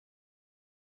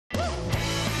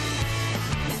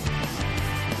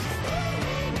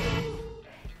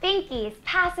binkies,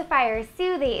 pacifiers,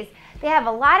 soothies. They have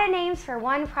a lot of names for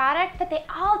one product, but they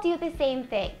all do the same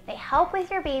thing. They help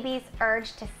with your baby's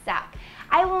urge to suck.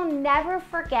 I will never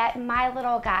forget my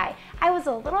little guy. I was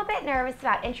a little bit nervous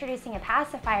about introducing a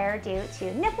pacifier due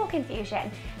to nipple confusion,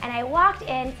 and I walked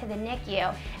into the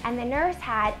NICU and the nurse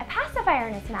had a pacifier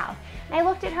in his mouth. And I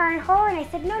looked at her in horror and I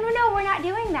said, no, we're not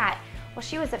doing that. Well,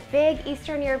 she was a big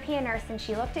Eastern European nurse and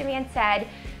she looked at me and said,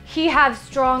 he has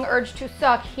strong urge to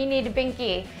suck, he need a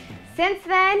binkie. Since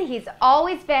then, he's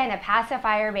always been a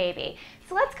pacifier baby.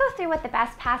 So let's go through what the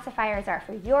best pacifiers are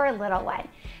for your little one.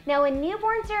 Now, when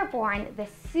newborns are born, the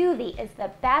soothie is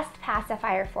the best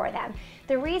pacifier for them.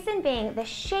 The reason being, the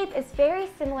shape is very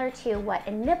similar to what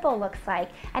a nipple looks like,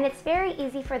 and it's very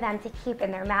easy for them to keep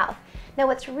in their mouth. Now,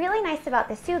 what's really nice about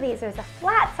the soothie is there's a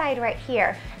flat side right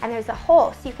here, and there's a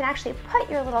hole, so you can actually put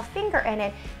your little finger in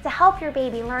it to help your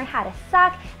baby learn how to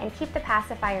suck and keep the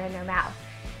pacifier in their mouth.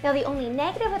 Now, the only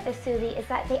negative with the soothie is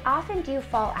that they often do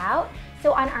fall out.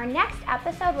 So on our next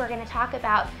episode, we're going to talk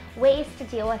about ways to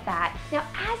deal with that. Now,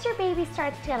 as your baby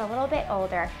starts to get a little bit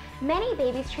older, many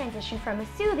babies transition from a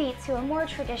soothie to a more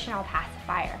traditional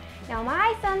pacifier. Now,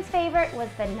 my son's favorite was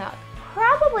the Nook,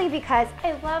 probably because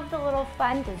I love the little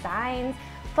fun designs,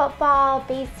 football,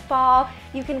 baseball.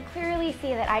 You can clearly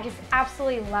see that I just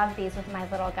absolutely love these with my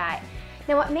little guy.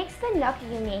 Now, what makes the Nook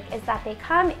unique is that they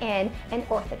come in an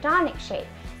orthodontic shape.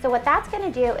 So what that's going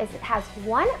to do is it has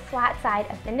one flat side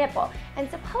of the nipple, and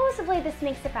supposedly this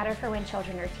makes it better for when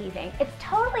children are teething. It's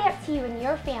totally up to you and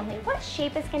your family what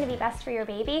shape is going to be best for your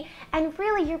baby, and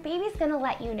really your baby's going to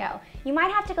let you know. You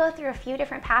might have to go through a few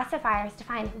different pacifiers to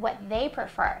find what they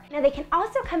prefer. Now, they can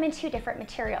also come in two different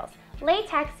materials: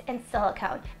 latex and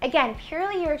silicone. Again,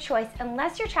 purely your choice.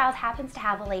 Unless your child happens to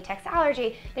have a latex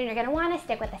allergy, then you're going to want to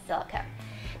stick with the silicone.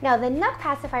 Now, the Nook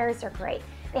pacifiers are great.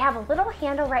 They have a little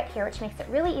handle right here, which makes it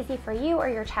really easy for you or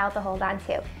your child to hold on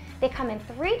to. They come in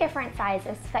 3 different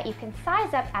sizes so that you can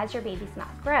size up as your baby's mouth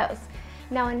grows.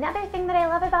 Now, another thing that I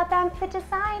love about them, the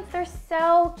designs, they're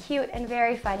so cute and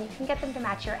very fun. You can get them to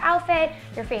match your outfit,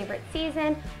 your favorite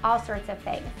season, all sorts of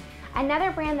things.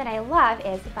 Another brand that I love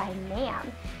is by Ma'am.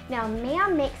 Now,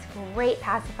 Ma'am makes great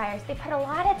pacifiers. They put a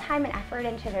lot of time and effort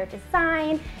into their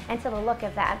design and to the look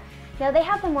of them. Now, they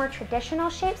have the more traditional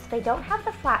shape, so they don't have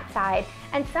the flat side,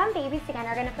 and some babies, again,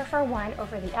 are going to prefer one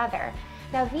over the other.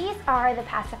 Now, these are the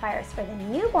pacifiers for the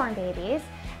newborn babies,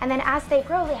 and then as they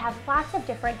grow, they have lots of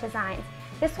different designs.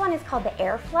 This one is called the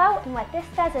Airflow, and what this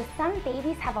does is some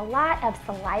babies have a lot of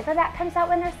saliva that comes out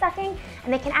when they're sucking,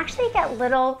 and they can actually get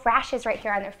little rashes right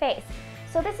here on their face.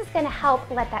 So this is going to help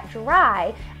let that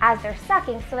dry as they're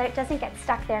sucking so that it doesn't get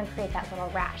stuck there and create that little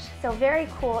rash. So very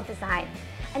cool design.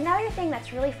 Another thing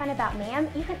that's really fun about Ma'am,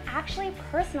 you can actually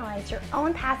personalize your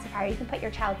own pacifier. You can put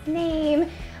your child's name,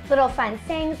 little fun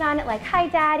sayings on it like, "Hi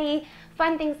Daddy,"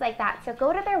 fun things like that. So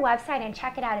go to their website and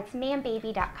check it out. It's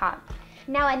mambaby.com.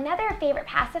 Now, another favorite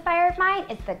pacifier of mine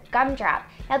is the Gumdrop.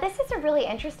 Now, this is a really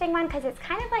interesting one because it's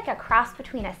kind of like a cross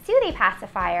between a soothie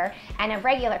pacifier and a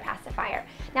regular pacifier.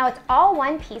 Now, it's all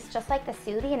one piece, just like the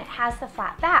soothie, and it has the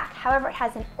flat back. However, it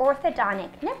has an orthodontic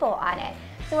nipple on it.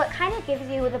 So it kind of gives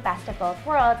you the best of both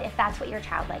worlds if that's what your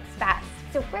child likes best.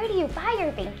 So where do you buy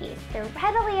your binkies? They're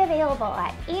readily available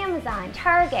at Amazon,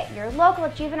 Target, your local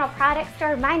juvenile product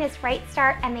store. Mine is Right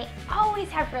Start, and they always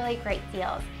have really great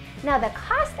deals. Now, the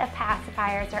cost of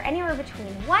pacifiers are anywhere between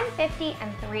 $1.50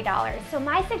 and $3. So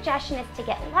my suggestion is to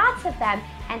get lots of them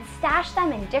and stash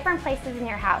them in different places in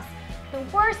your house. The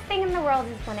worst thing in the world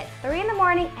is when it's 3 in the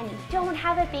morning and you don't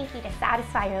have a binkie to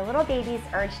satisfy your little baby's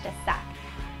urge to suck.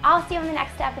 I'll see you in the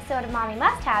next episode of Mommy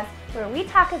Must Haves, where we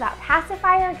talk about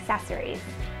pacifier accessories.